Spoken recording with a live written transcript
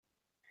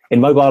In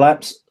mobile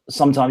apps,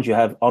 sometimes you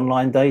have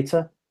online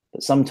data,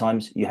 but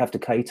sometimes you have to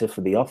cater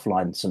for the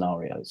offline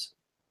scenarios.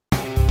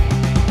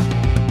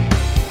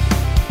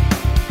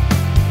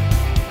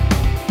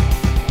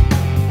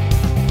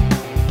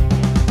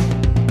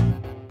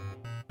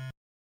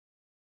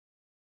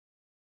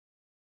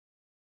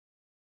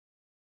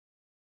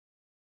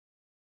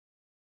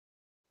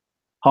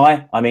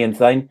 Hi, I'm Ian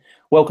Thane.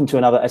 Welcome to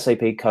another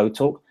SAP Code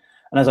Talk.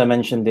 And as I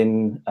mentioned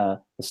in the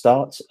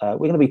start, we're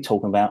going to be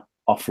talking about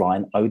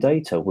offline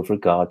OData with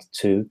regard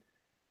to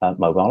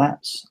mobile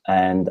apps.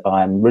 And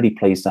I'm really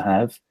pleased to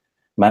have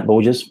Matt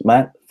Borges.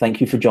 Matt, thank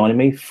you for joining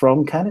me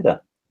from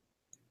Canada.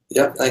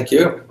 Yeah, thank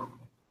you.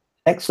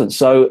 Excellent.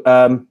 So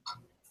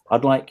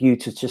I'd like you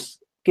to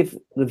just give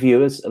the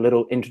viewers a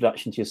little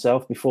introduction to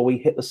yourself before we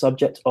hit the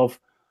subject of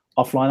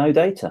offline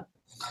OData.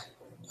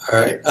 All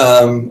right.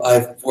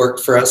 I've worked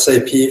for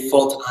SAP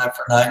full-time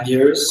for 9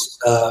 years.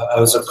 I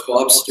was a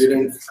co-op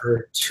student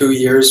for 2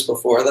 years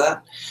before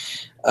that.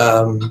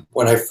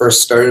 When I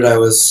first started, I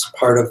was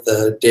part of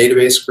the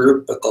database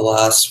group, but the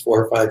last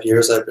 4 or 5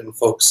 years, I've been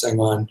focusing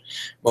on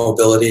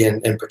mobility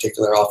and in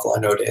particular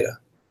offline OData.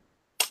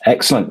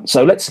 Excellent.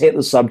 So let's hit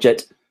the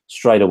subject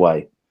straight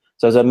away.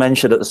 So as I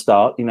mentioned at the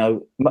start,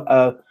 mobile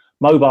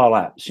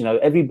apps,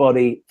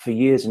 everybody for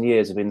years and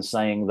years have been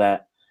saying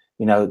that,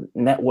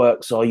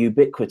 networks are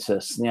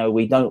ubiquitous.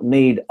 We don't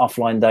need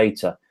offline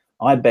data.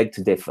 I beg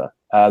to differ.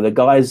 The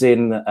guys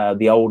in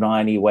the old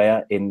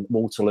Anywhere in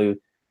Waterloo,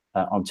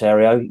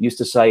 Ontario, used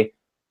to say,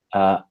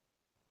 up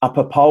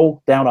a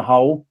pole, down a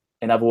hole.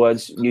 In other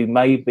words, you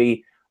may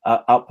be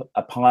up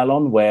a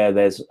pylon where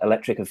there's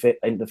electric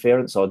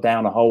interference, or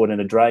down a hole and in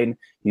a drain.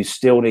 You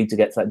still need to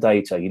get that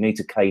data. You need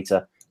to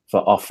cater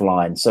for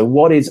offline. So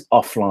what is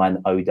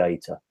offline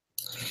OData?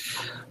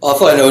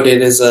 Offline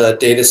OData is a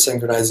data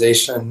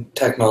synchronization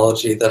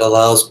technology that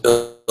allows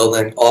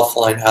building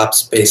offline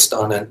apps based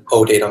on an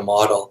OData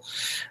model.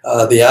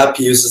 The app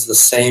uses the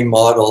same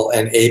model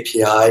and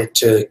API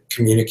to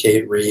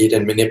communicate, read,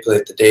 and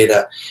manipulate the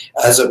data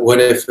as it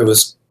would if it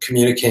was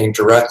communicating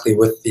directly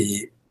with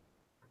the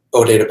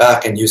OData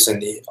backend using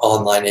the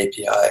online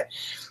API.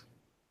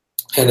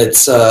 And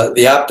it's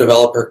the app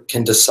developer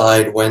can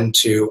decide when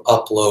to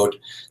upload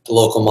the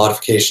local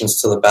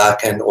modifications to the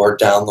backend or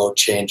download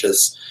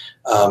changes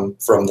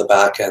from the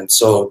backend.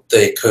 So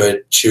they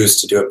could choose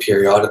to do it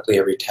periodically,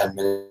 every 10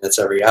 minutes,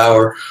 every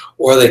hour,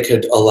 or they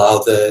could allow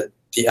the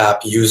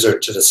app user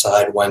to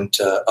decide when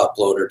to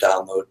upload or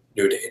download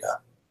new data.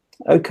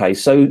 Okay,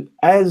 so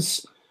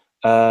as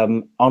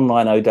online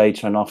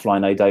OData and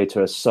offline OData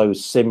are so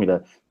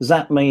similar, does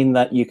that mean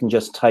that you can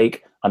just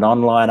take an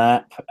online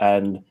app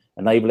and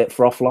enable it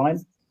for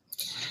offline?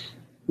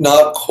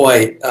 Not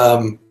quite.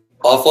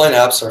 Offline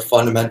apps are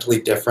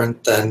fundamentally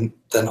different than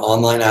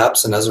online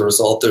apps, and as a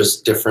result,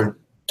 there's different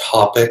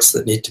topics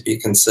that need to be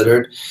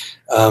considered.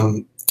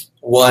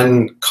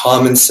 One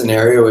common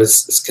scenario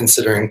is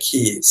considering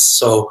keys.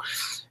 So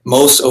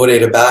most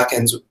OData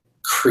backends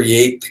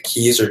create the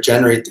keys or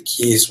generate the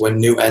keys when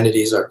new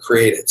entities are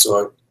created.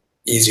 So an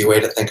easy way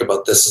to think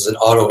about this is an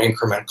auto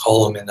increment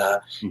column in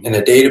a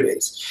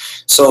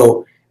database.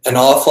 So an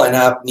offline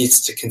app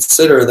needs to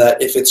consider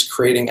that if it's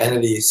creating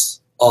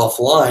entities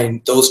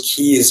offline, those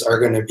keys are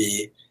going to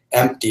be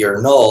empty or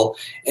null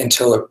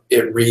until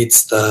it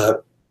reads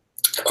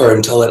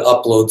until it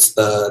uploads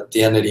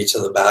the entity to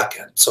the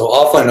backend. So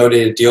offline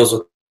OData deals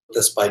with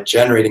this by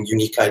generating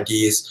unique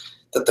IDs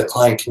that the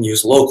client can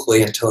use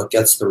locally until it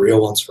gets the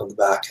real ones from the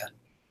backend.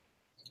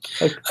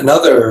 Okay.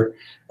 Another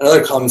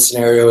common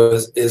scenario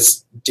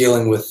is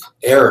dealing with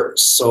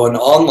errors. So an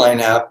online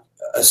app,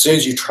 as soon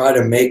as you try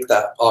to make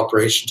that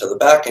operation to the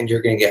backend,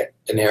 you're going to get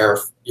an error.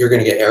 You're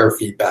going to get error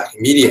feedback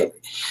immediately.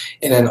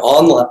 In an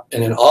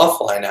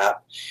offline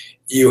app,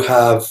 you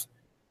have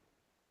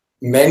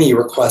many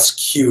requests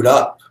queued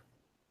up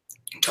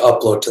to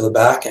upload to the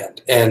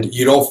backend, and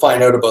you don't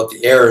find out about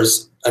the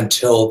errors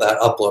until that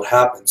upload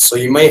happens. So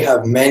you may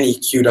have many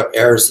queued up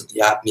errors that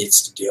the app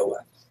needs to deal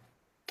with.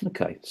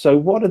 Okay, so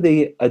what are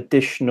the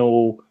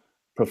additional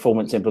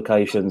performance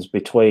implications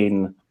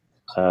between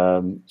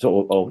within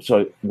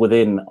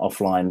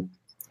offline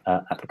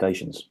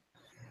applications?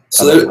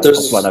 So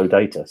there's offline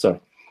OData. Sorry.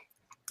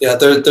 Yeah,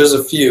 there's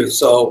a few.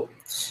 So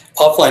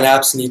offline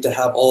apps need to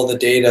have all the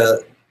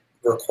data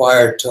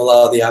required to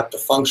allow the app to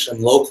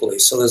function locally.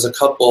 So there's a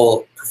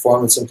couple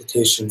performance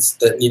implications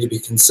that need to be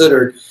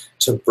considered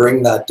to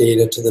bring that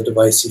data to the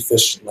device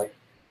efficiently.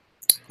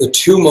 The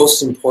two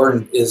most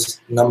important is,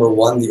 number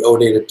one, the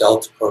OData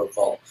Delta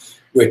protocol,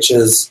 which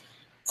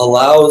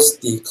allows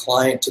the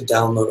client to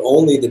download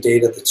only the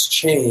data that's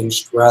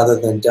changed rather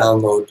than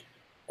download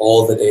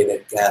all the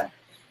data again.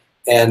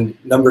 And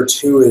number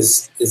two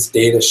is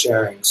data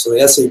sharing. So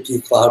the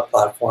SAP Cloud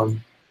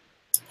Platform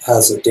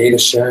has a data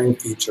sharing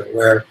feature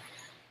where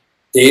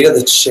data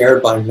that's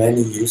shared by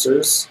many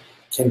users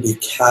can be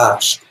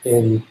cached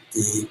in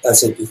the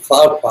SAP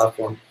Cloud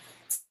Platform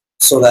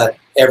so that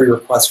every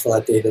request for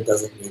that data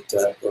doesn't need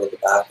to go to the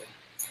backend.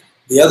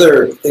 The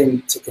other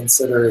thing to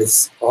consider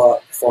is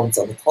performance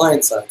on the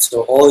client side.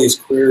 So all these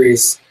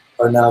queries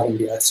are now going to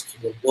be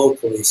executed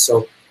locally.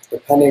 So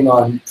depending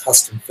on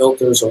custom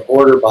filters or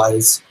order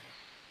buys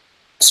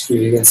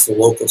executed against the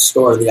local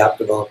store, the app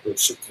developer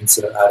should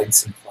consider adding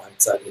some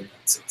client-side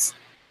indexes.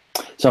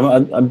 So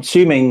I'm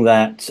assuming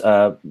that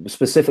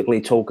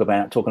specifically talking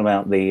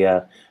about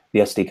the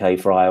SDK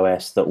for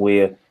iOS, that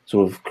we're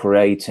sort of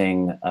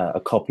creating a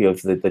copy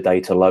of the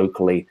data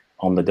locally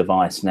on the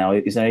device. Now,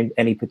 is there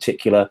any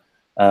particular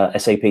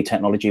SAP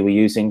technology we're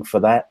using for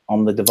that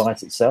on the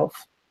device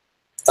itself?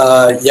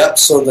 Yep,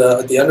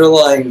 so the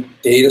underlying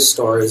data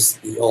store is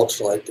the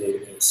ultralight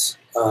database.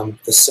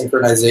 The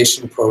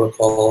synchronization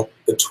protocol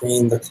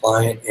between the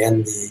client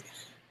and the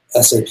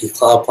SAP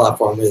Cloud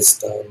Platform is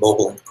the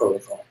mobile link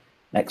protocol.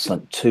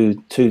 Excellent.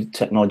 Two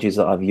technologies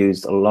that I've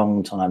used a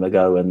long time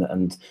ago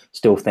and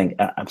still think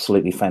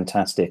absolutely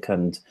fantastic,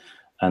 and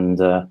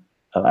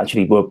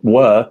actually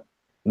were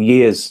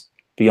years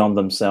beyond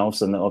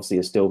themselves, and obviously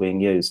are still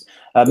being used.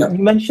 Yep. You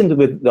mentioned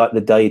with like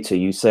the data,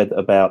 you said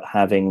about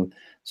having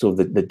sort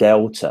of the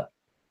delta.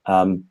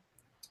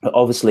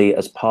 Obviously,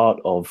 as part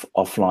of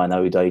offline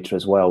OData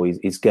as well,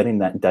 is getting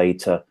that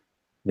data,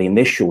 the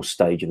initial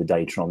stage of the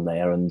data on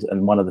there. And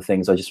one of the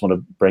things I just want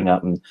to bring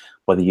up, and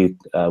whether you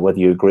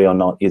agree or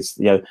not, is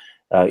you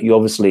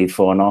obviously,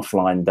 for an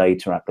offline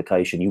data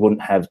application, you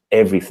wouldn't have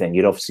everything.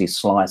 You'd obviously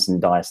slice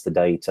and dice the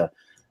data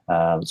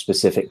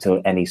specific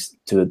to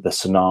the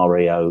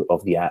scenario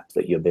of the app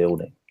that you're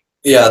building.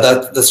 Yeah,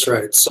 that's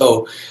right.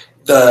 So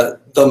the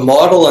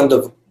model end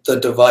of the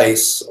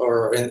device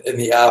or in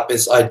the app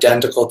is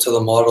identical to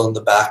the model in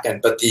the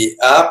backend, but the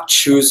app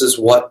chooses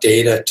what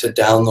data to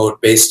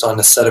download based on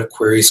a set of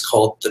queries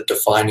called the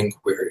defining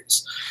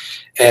queries.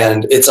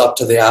 And it's up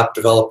to the app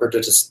developer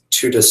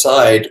to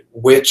decide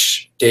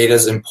which data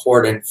is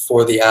important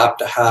for the app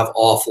to have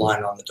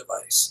offline on the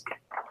device.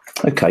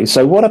 Okay,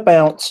 so what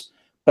about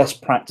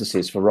best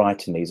practices for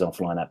writing these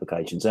offline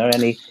applications? Are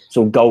there any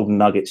sort of golden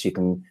nuggets you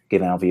can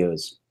give our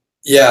viewers?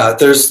 Yeah,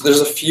 there's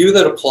a few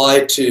that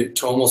apply to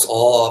almost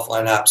all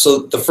offline apps. So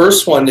the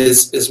first one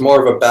is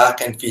more of a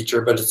back-end feature,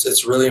 but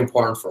it's really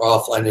important for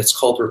offline. It's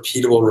called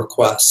repeatable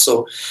requests.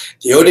 So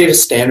the OData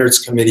Standards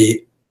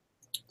Committee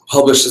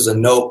publishes a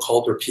note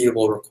called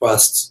repeatable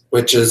requests,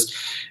 which is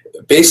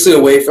basically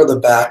a way for the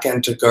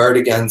back-end to guard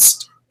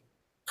against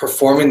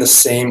performing the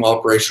same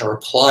operation or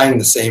applying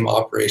the same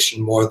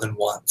operation more than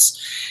once.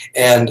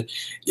 And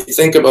you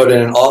think about it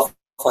in an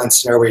offline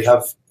scenario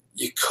where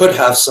you could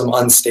have some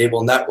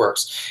unstable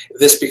networks.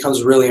 This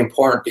becomes really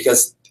important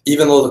because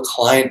even though the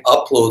client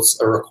uploads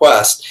a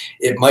request,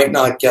 it might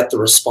not get the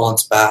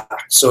response back.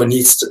 So it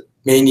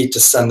may need to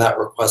send that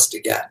request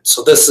again.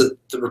 So the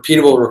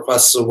repeatable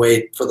request is a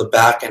way for the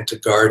backend to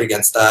guard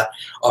against that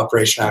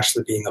operation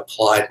actually being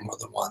applied more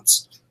than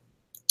once.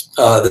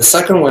 The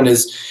second one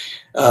is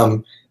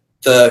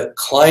the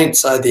client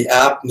side, the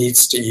app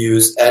needs to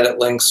use edit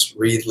links,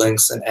 read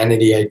links, and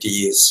entity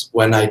IDs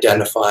when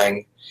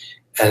identifying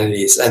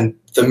entities. And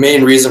the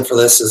main reason for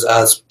this is,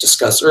 as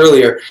discussed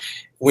earlier,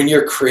 when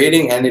you're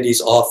creating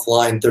entities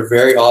offline, they're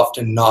very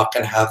often not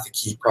going to have the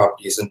key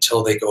properties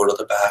until they go to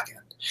the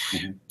backend.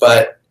 Mm-hmm.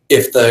 But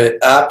if the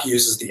app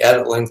uses the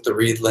edit link, the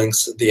read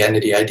links, the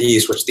entity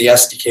IDs, which the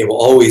SDK will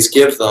always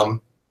give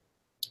them,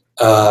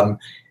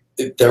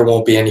 there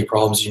won't be any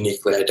problems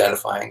uniquely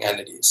identifying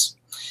entities.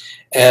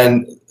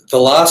 And the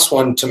last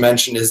one to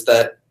mention is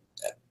that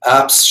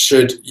apps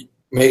should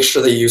make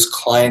sure they use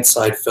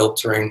client-side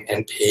filtering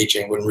and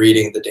paging when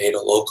reading the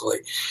data locally.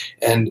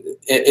 And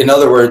in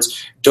other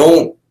words,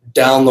 don't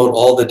download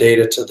all the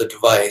data to the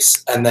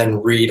device and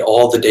then read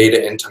all the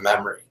data into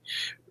memory.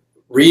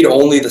 Read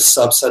only the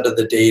subset of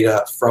the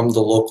data from the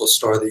local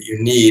store that you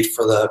need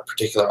for the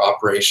particular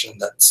operation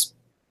that's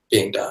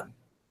being done.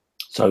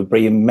 So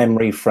be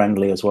memory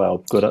friendly as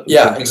well. Good.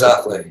 Yeah,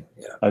 exactly.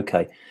 Yeah.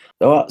 Okay.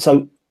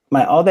 So,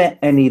 Matt, are there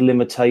any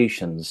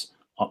limitations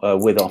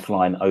with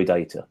offline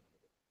OData?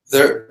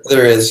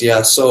 There is,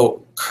 yeah.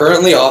 So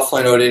currently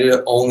offline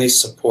OData only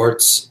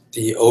supports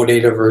the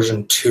OData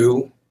version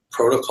 2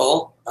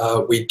 protocol.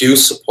 We do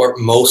support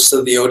most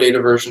of the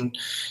OData version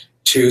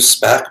 2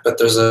 spec, but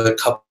there's a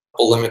couple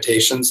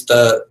limitations.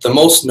 The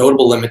most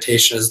notable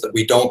limitation is that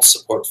we don't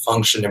support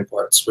function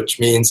imports, which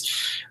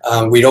means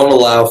we don't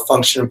allow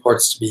function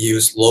imports to be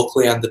used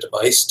locally on the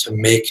device to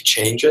make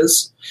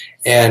changes,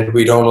 and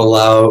we don't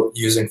allow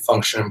using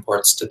function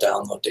imports to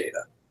download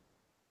data.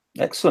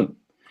 Excellent.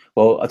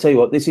 Well, I'll tell you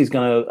what, this is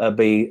going to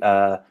be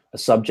a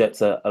subject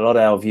that a lot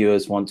of our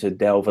viewers want to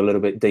delve a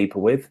little bit deeper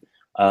with.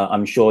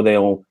 I'm sure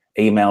they'll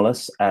email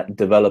us at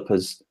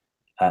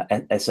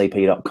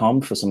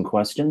developers@sap.com for some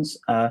questions.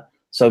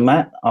 So,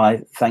 Matt,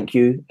 I thank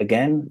you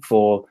again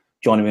for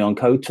joining me on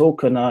Code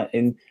Talk, and I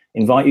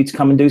invite you to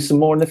come and do some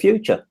more in the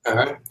future. All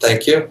right.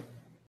 Thank you.